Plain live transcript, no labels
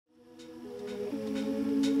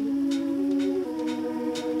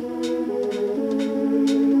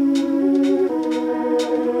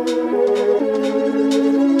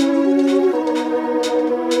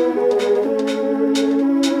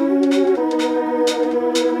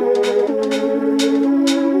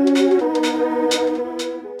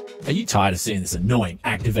tired of seeing this annoying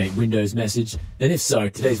activate Windows message? Then if so,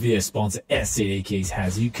 today's video sponsor SCD Keys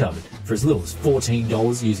has you covered. For as little as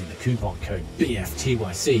 $14 using the coupon code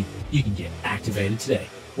BFTYC, you can get activated today.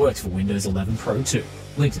 Works for Windows 11 Pro too.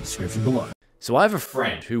 Link in the description below. So I have a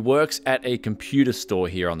friend who works at a computer store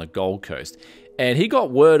here on the Gold Coast, and he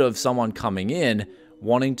got word of someone coming in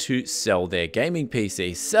wanting to sell their gaming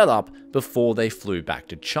PC setup before they flew back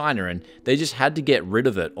to China, and they just had to get rid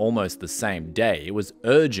of it almost the same day. It was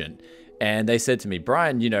urgent, and they said to me,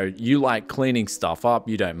 Brian, you know, you like cleaning stuff up,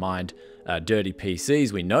 you don't mind dirty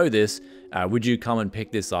PCs, we know this, would you come and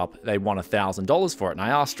pick this up? They want $1,000 for it. And I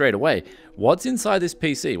asked straight away, what's inside this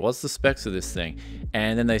PC? What's the specs of this thing?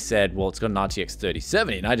 And then they said, well, it's got an RTX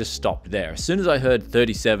 3070. And I just stopped there. As soon as I heard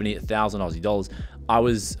 3070, 1,000 Aussie dollars, I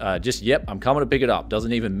was just, yep, I'm coming to pick it up.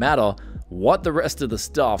 Doesn't even matter what the rest of the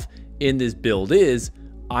stuff in this build is,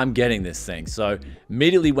 I'm getting this thing. So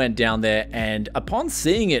immediately went down there, and upon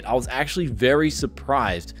seeing it, I was actually very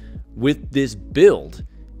surprised with this build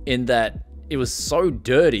in that it was so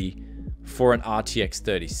dirty for an RTX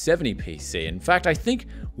 3070 PC. In fact, I think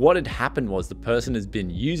what had happened was the person has been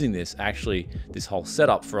using this whole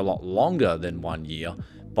setup for a lot longer than 1 year.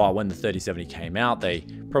 But when the 3070 came out, they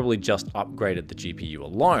probably just upgraded the GPU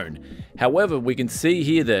alone. However, we can see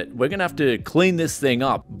here that we're gonna have to clean this thing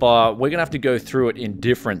up, but we're gonna have to go through it in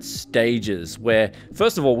different stages, where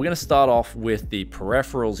first of all, we're gonna start off with the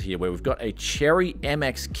peripherals here, where we've got a Cherry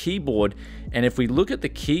MX keyboard. And if we look at the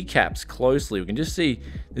keycaps closely, we can just see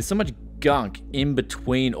there's so much gunk in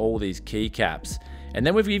between all these keycaps. And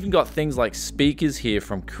then we've even got things like speakers here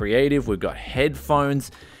from Creative, we've got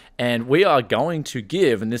headphones, and we are going to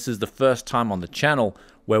give, and this is the first time on the channel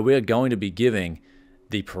where we're going to be giving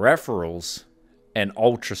the peripherals an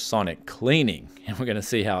ultrasonic cleaning, and we're going to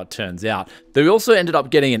see how it turns out. They also ended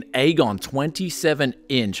up getting an AGON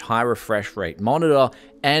 27-inch high refresh rate monitor,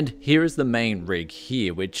 and here is the main rig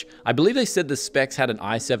here, which I believe they said the specs had an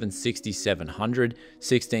i7-6700,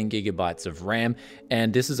 16 gigabytes of RAM,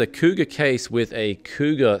 and this is a Cougar case with a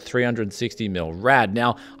Cougar 360mm rad.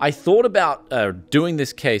 Now, I thought about doing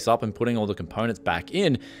this case up and putting all the components back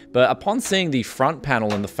in, but upon seeing the front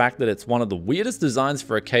panel and the fact that it's one of the weirdest designs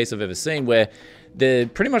for a case I've ever seen, where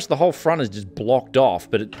pretty much the whole front is just blocked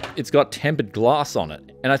off, but it's got tempered glass on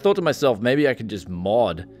it. And I thought to myself, maybe I could just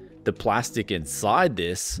mod the plastic inside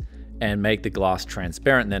this and make the glass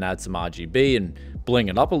transparent and then add some RGB and bling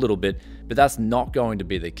it up a little bit. But that's not going to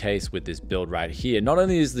be the case with this build right here. Not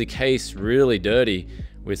only is the case really dirty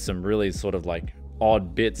with some really sort of like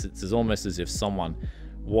odd bits, it's almost as if someone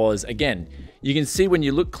was, again, you can see when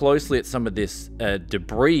you look closely at some of this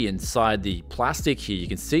debris inside the plastic here, you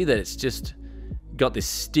can see that it's just got this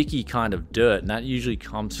sticky kind of dirt, and that usually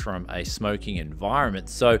comes from a smoking environment.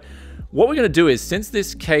 So what we're going to do is, since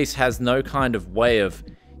this case has no kind of way of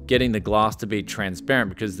getting the glass to be transparent,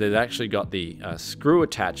 because they've actually got the screw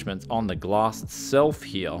attachments on the glass itself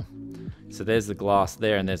here. So there's the glass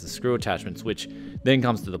there, and there's the screw attachments, which then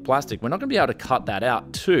comes to the plastic. We're not going to be able to cut that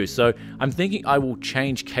out too. So I'm thinking I will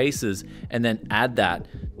change cases and then add that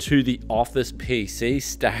to the Office PC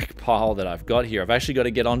stack pile that I've got here. I've actually got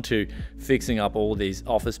to get onto fixing up all these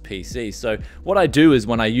Office PCs. So what I do is,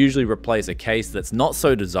 when I usually replace a case that's not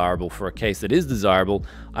so desirable for a case that is desirable,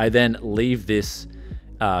 I then leave this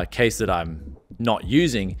case that I'm not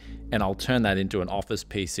using, and I'll turn that into an Office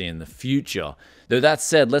PC in the future. Though that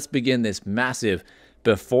said, let's begin this massive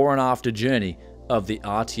before and after journey of the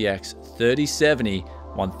RTX 3070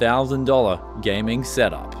 $1,000 gaming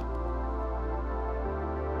setup.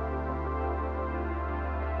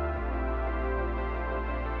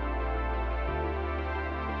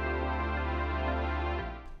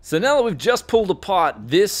 So now that we've just pulled apart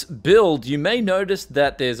this build, you may notice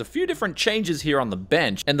that there's a few different changes here on the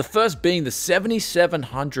bench, and the first being the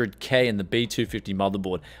 7700K and the B250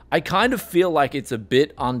 motherboard. I kind of feel like it's a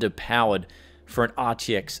bit underpowered for an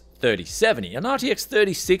RTX 3070. An RTX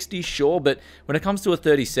 3060, sure, but when it comes to a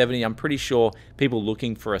 3070, I'm pretty sure people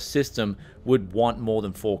looking for a system would want more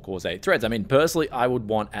than 4 cores, 8 threads. I mean, personally, I would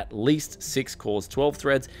want at least 6 cores, 12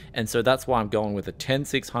 threads, and so that's why I'm going with a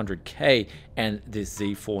 10600K and this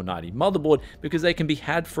Z490 motherboard, because they can be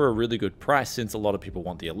had for a really good price. Since a lot of people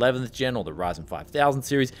want the 11th gen or the Ryzen 5000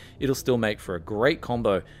 series, it'll still make for a great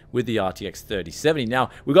combo with the RTX 3070. Now,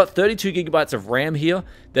 we've got 32 gigabytes of RAM here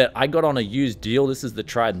that I got on a used deal. This is the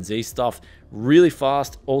Trident Z stuff. Really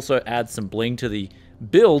fast, also adds some bling to the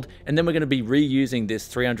build, and then we're going to be reusing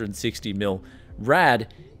this 360mm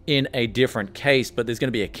rad in a different case, but there's going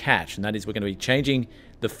to be a catch, and that is we're going to be changing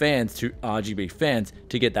the fans to RGB fans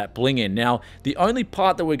to get that bling in. Now, the only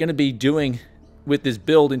part that we're going to be doing with this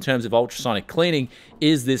build in terms of ultrasonic cleaning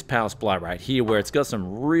is this power supply right here, where it's got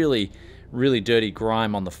some really dirty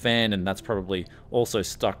grime on the fan, and that's probably also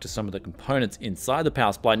stuck to some of the components inside the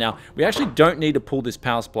power supply. Now, we actually don't need to pull this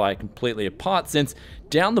power supply completely apart, since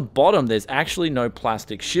down the bottom there's actually no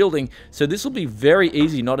plastic shielding, so this will be very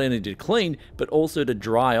easy not only to clean but also to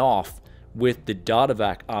dry off with the data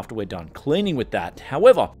vac after we're done cleaning with that.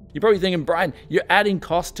 However, you're probably thinking, Brian, you're adding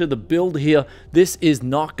cost to the build here. This is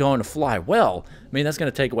not going to fly well. I mean, that's going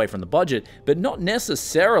to take away from the budget, but not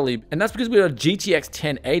necessarily. And that's because we got a GTX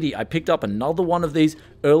 1080. I picked up another one of these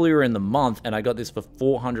earlier in the month, and I got this for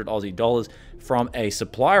 400 Aussie dollars from a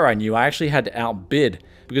supplier I knew. I actually had to outbid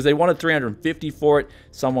because they wanted 350 for it.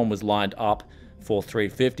 Someone was lined up for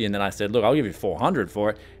 350, and then I said, look, I'll give you 400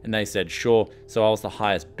 for it. And they said, sure. So I was the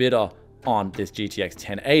highest bidder on this GTX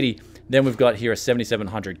 1080. Then we've got here a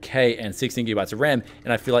 7700K and 16 gigabytes of RAM,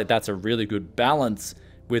 and I feel like that's a really good balance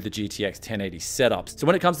with the GTX 1080 setups. So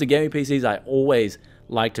when it comes to gaming PCs, I always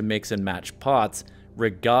like to mix and match parts,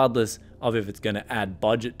 regardless of if it's going to add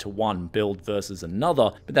budget to one build versus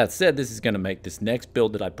another. But that said, this is going to make this next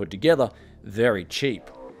build that I put together very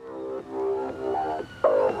cheap.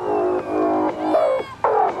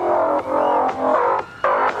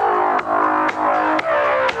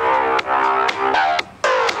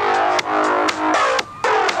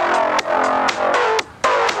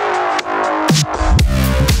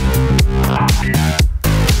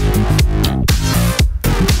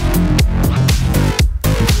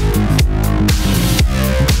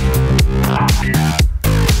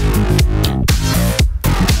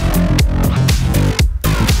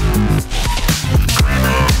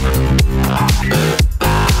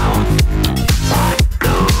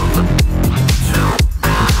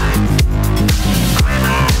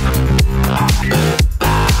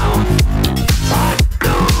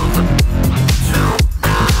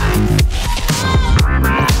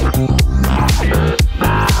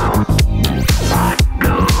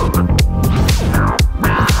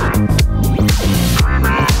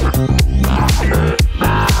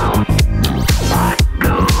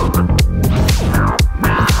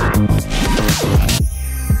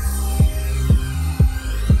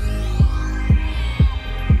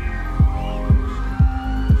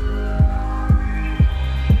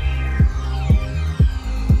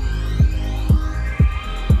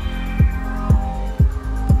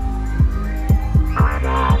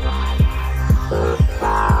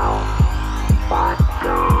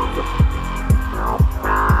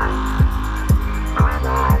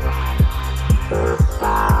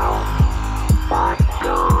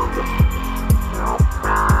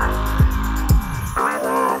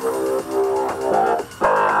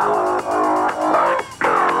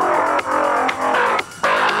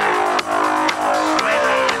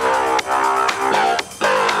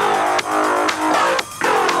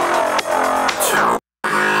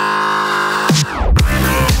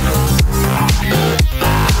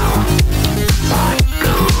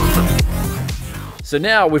 So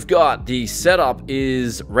now we've got the setup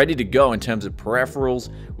is ready to go in terms of peripherals.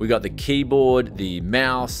 We got the keyboard, the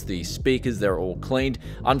mouse, the speakers, they're all cleaned.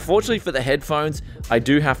 Unfortunately for the headphones, I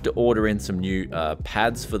do have to order in some new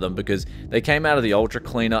pads for them because they came out of the Ultra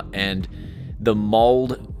Cleaner and the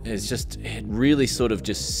mold is just, it really sort of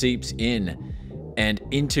just seeps in and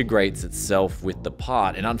integrates itself with the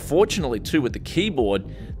part. And unfortunately too with the keyboard,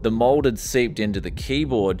 the mold had seeped into the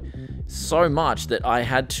keyboard so much that I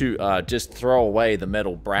had to just throw away the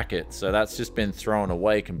metal bracket. So that's just been thrown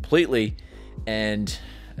away completely, and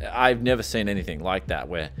I've never seen anything like that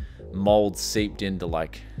where mold seeped into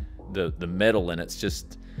like the metal, and it's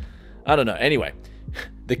just, I don't know. Anyway,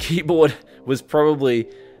 the keyboard was probably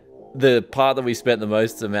the part that we spent the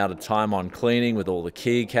most amount of time on cleaning, with all the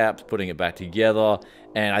keycaps, putting it back together,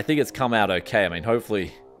 and I think it's come out okay. I mean,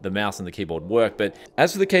 hopefully the mouse and the keyboard work, but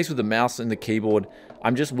as for the case with the mouse and the keyboard,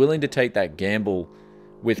 I'm just willing to take that gamble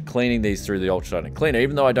with cleaning these through the Ultrasonic cleaner,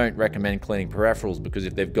 even though I don't recommend cleaning peripherals, because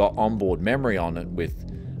if they've got onboard memory on it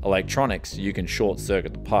with electronics, you can short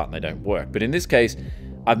circuit the part and they don't work. But in this case,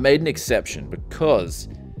 I've made an exception because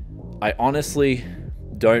I honestly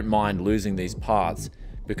don't mind losing these parts,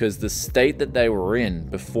 because the state that they were in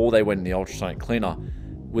before they went in the Ultrasonic cleaner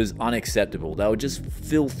was unacceptable. They were just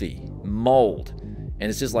filthy, mold. And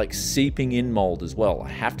it's just like seeping in mold as well. I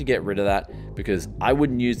have to get rid of that because I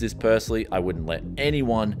wouldn't use this personally. I wouldn't let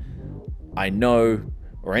anyone I know,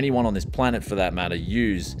 or anyone on this planet for that matter,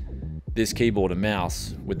 use this keyboard and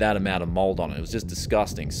mouse with that amount of mold on it. It was just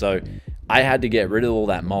disgusting. So I had to get rid of all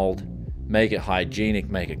that mold, make it hygienic,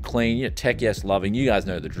 make it clean. You know, tech yes loving, you guys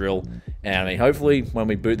know the drill. And I mean, hopefully when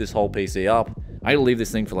we boot this whole PC up, I'm gonna leave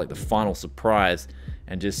this thing for like the final surprise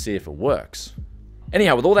and just see if it works.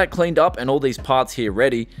 Anyhow, with all that cleaned up and all these parts here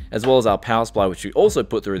ready, as well as our power supply, which we also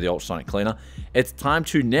put through the ultrasonic cleaner, it's time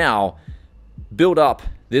to now build up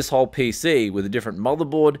this whole PC with a different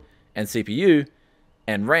motherboard and CPU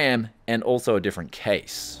and RAM and also a different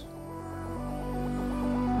case.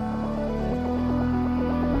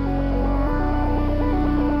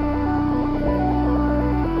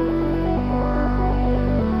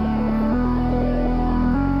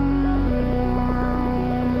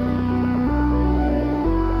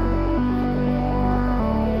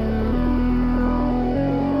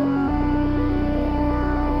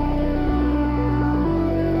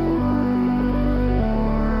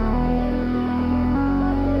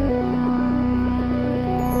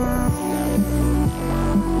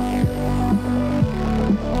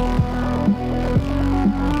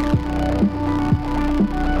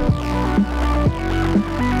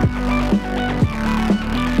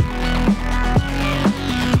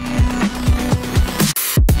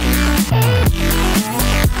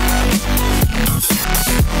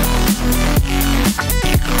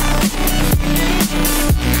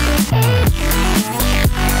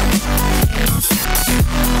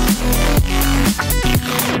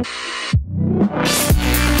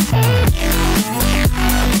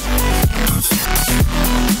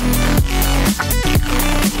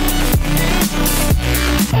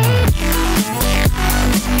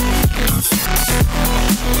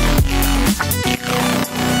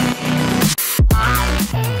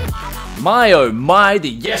 My oh my, the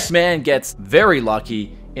yes man gets very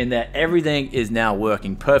lucky in that everything is now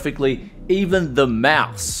working perfectly. Even the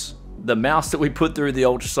mouse that we put through the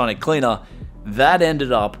ultrasonic cleaner, that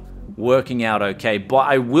ended up working out okay. But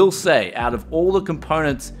I will say, out of all the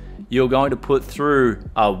components you're going to put through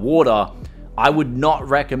water, I would not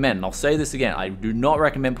recommend, and I'll say this again, I do not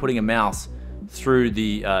recommend putting a mouse through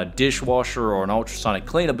the dishwasher or an ultrasonic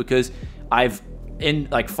cleaner, because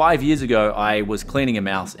like 5 years ago, I was cleaning a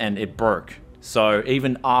mouse and it broke. So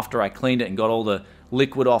even after I cleaned it and got all the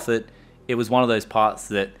liquid off it, it was one of those parts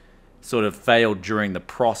that sort of failed during the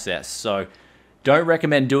process. So don't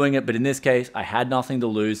recommend doing it, but in this case, I had nothing to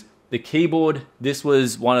lose. The keyboard, this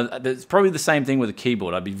was it's probably the same thing with a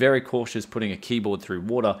keyboard. I'd be very cautious putting a keyboard through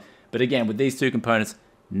water. But again, with these two components,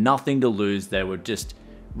 nothing to lose. They were just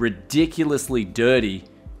ridiculously dirty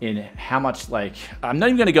in how much, like, I'm not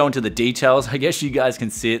even going to go into the details. I guess you guys can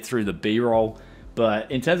see it through the B-roll. But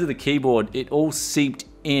in terms of the keyboard, it all seeped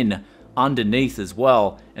in underneath as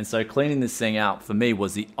well. And so cleaning this thing out for me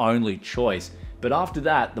was the only choice. But after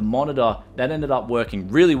that, the monitor, that ended up working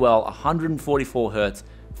really well, 144 Hertz,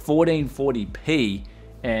 1440p,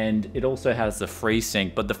 and it also has the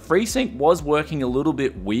FreeSync. But the FreeSync was working a little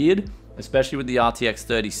bit weird, especially with the RTX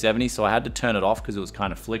 3070, so I had to turn it off because it was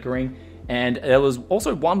kind of flickering. And there was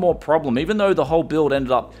also one more problem. Even though the whole build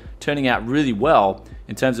ended up turning out really well,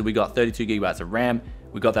 in terms of we got 32 gigabytes of RAM,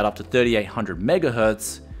 we got that up to 3800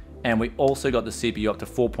 megahertz, and we also got the CPU up to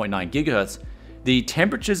 4.9 gigahertz. The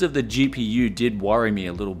temperatures of the GPU did worry me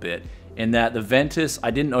a little bit, in that the Ventus,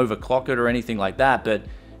 I didn't overclock it or anything like that, but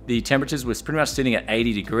the temperatures was pretty much sitting at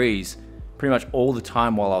 80 degrees pretty much all the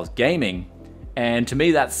time while I was gaming. And to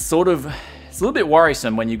me, that's sort of, it's a little bit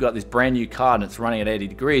worrisome when you've got this brand new card and it's running at 80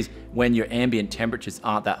 degrees when your ambient temperatures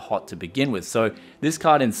aren't that hot to begin with. So this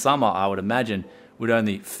card in summer, I would imagine, would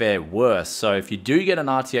only fare worse. So if you do get an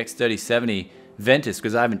RTX 3070 Ventus,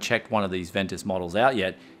 because I haven't checked one of these Ventus models out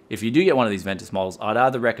yet, if you do get one of these Ventus models, I'd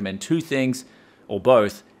either recommend two things or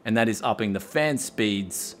both, and that is upping the fan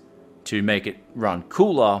speeds to make it run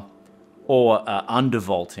cooler, or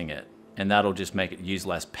undervolting it, and that'll just make it use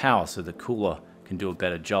less power, so the cooler can do a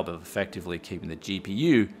better job of effectively keeping the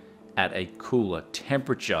GPU at a cooler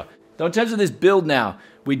temperature. Though in terms of this build now,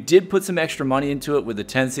 we did put some extra money into it with the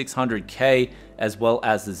 10600K as well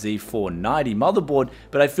as the Z490 motherboard,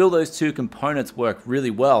 but I feel those two components work really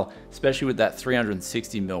well, especially with that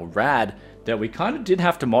 360mm rad that we kind of did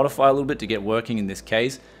have to modify a little bit to get working in this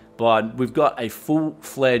case. But we've got a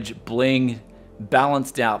full-fledged bling,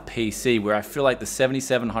 balanced out PC where I feel like the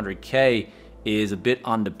 7700K is a bit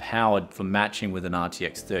underpowered for matching with an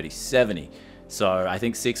RTX 3070. So I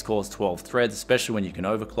think 6 cores, 12 threads, especially when you can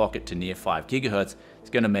overclock it to near 5 gigahertz, is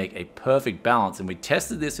going to make a perfect balance. And we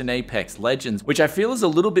tested this in Apex Legends, which I feel is a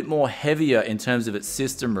little bit more heavier in terms of its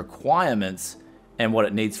system requirements and what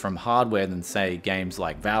it needs from hardware than, say, games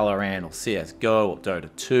like Valorant or CSGO or Dota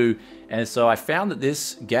 2. And so I found that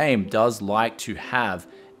this game does like to have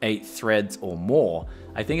 8 threads or more.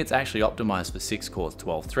 I think it's actually optimized for 6 cores,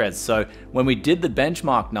 12 threads. So when we did the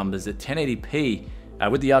benchmark numbers at 1080p,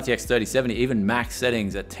 with the RTX 3070, even max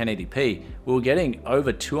settings at 1080p, we were getting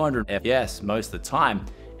over 200 FPS most of the time.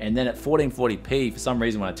 And then at 1440p, for some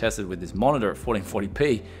reason when I tested with this monitor at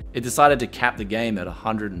 1440p, it decided to cap the game at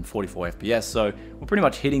 144 FPS. So we're pretty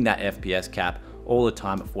much hitting that FPS cap all the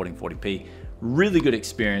time at 1440p. Really good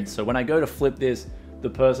experience. So when I go to flip this, the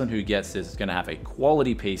person who gets this is going to have a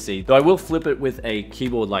quality PC. Though I will flip it with a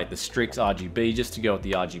keyboard like the Strix RGB just to go with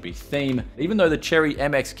the RGB theme. Even though the Cherry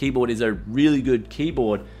MX keyboard is a really good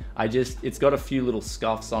keyboard, it's got a few little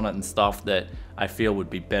scuffs on it and stuff that I feel would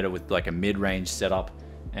be better with like a mid-range setup,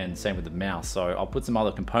 and same with the mouse. So I'll put some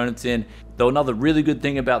other components in. Though another really good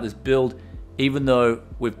thing about this build, even though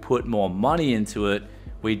we've put more money into it,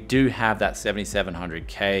 we do have that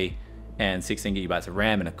 7700K and 16 gigabytes of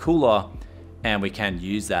RAM and a cooler, and we can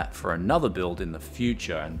use that for another build in the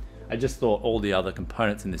future. And I just thought all the other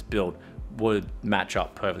components in this build would match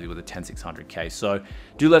up perfectly with a 10600K. So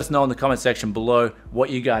do let us know in the comment section below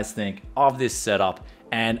what you guys think of this setup.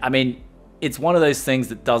 And I mean, it's one of those things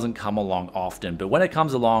that doesn't come along often, but when it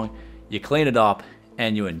comes along, you clean it up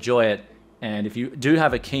and you enjoy it. And if you do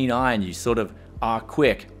have a keen eye and you sort of are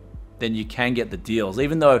quick, then you can get the deals.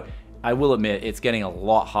 Even though I will admit it's getting a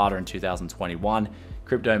lot harder in 2021.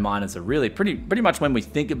 Crypto miners are really pretty much, when we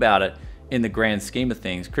think about it in the grand scheme of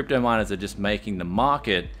things, crypto miners are just making the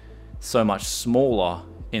market so much smaller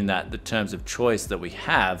in that the terms of choice that we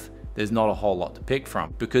have, there's not a whole lot to pick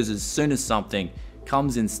from. Because as soon as something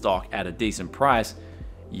comes in stock at a decent price,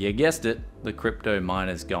 you guessed it, the crypto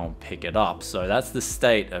miners go and pick it up. So that's the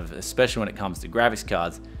state of, especially when it comes to graphics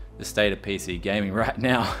cards, the state of PC gaming right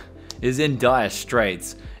now is in dire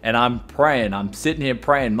straits. And I'm sitting here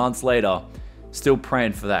praying months later, still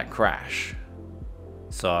praying for that crash.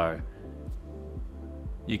 So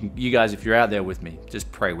you guys, if you're out there with me, just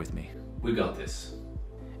pray with me. We got this.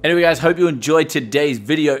 Anyway guys, hope you enjoyed today's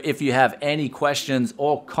video. If you have any questions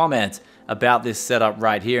or comments about this setup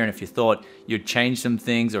right here, and if you thought you'd change some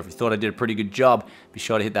things, or if you thought I did a pretty good job, be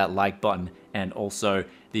sure to hit that like button. And also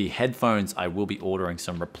the headphones, I will be ordering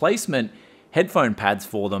some replacement headphone pads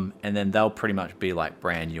for them, and then they'll pretty much be like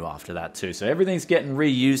brand new after that too. So everything's getting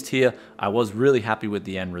reused here. I was really happy with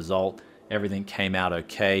the end result. Everything came out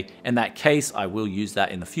okay. And that case, I will use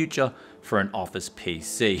that in the future for an office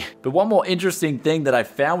PC. But one more interesting thing that I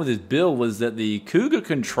found with this build was that the Cougar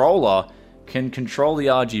controller can control the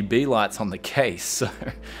RGB lights on the case. So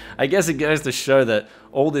I guess it goes to show that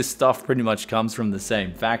all this stuff pretty much comes from the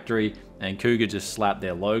same factory, and Cougar just slapped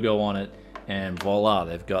their logo on it, and voila,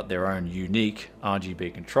 they've got their own unique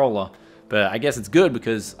RGB controller. But I guess it's good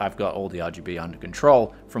because I've got all the RGB under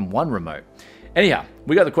control from one remote. Anyhow,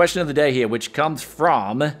 we got the question of the day here, which comes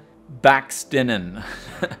from Baxtinen.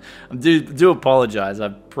 I do apologize, I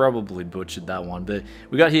probably butchered that one. But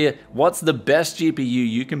we got here, what's the best GPU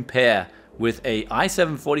you compare with a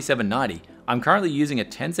i7-4790? I'm currently using a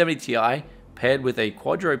 1070 Ti paired with a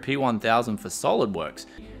Quadro P1000 for SolidWorks.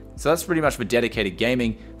 So that's pretty much for dedicated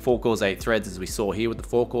gaming, 4 cores, 8 threads, as we saw here with the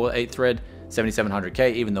 4-core, 8-thread,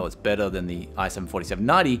 7700K, even though it's better than the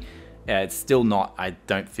i7-4790, it's still not, I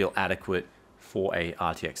don't feel, adequate for a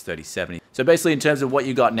RTX 3070. So basically in terms of what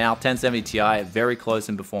you got now, 1070 Ti, very close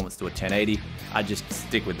in performance to a 1080. I just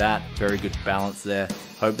stick with that, very good balance there.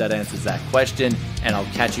 Hope that answers that question, and I'll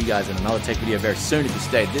catch you guys in another tech video very soon if you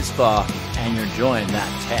stayed this far and you're enjoying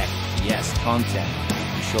that tech, yes, content.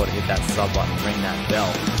 Be sure to hit that sub button, ring that bell,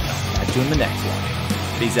 and I'll catch you in the next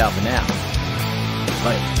one. Peace out for now.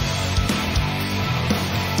 Later.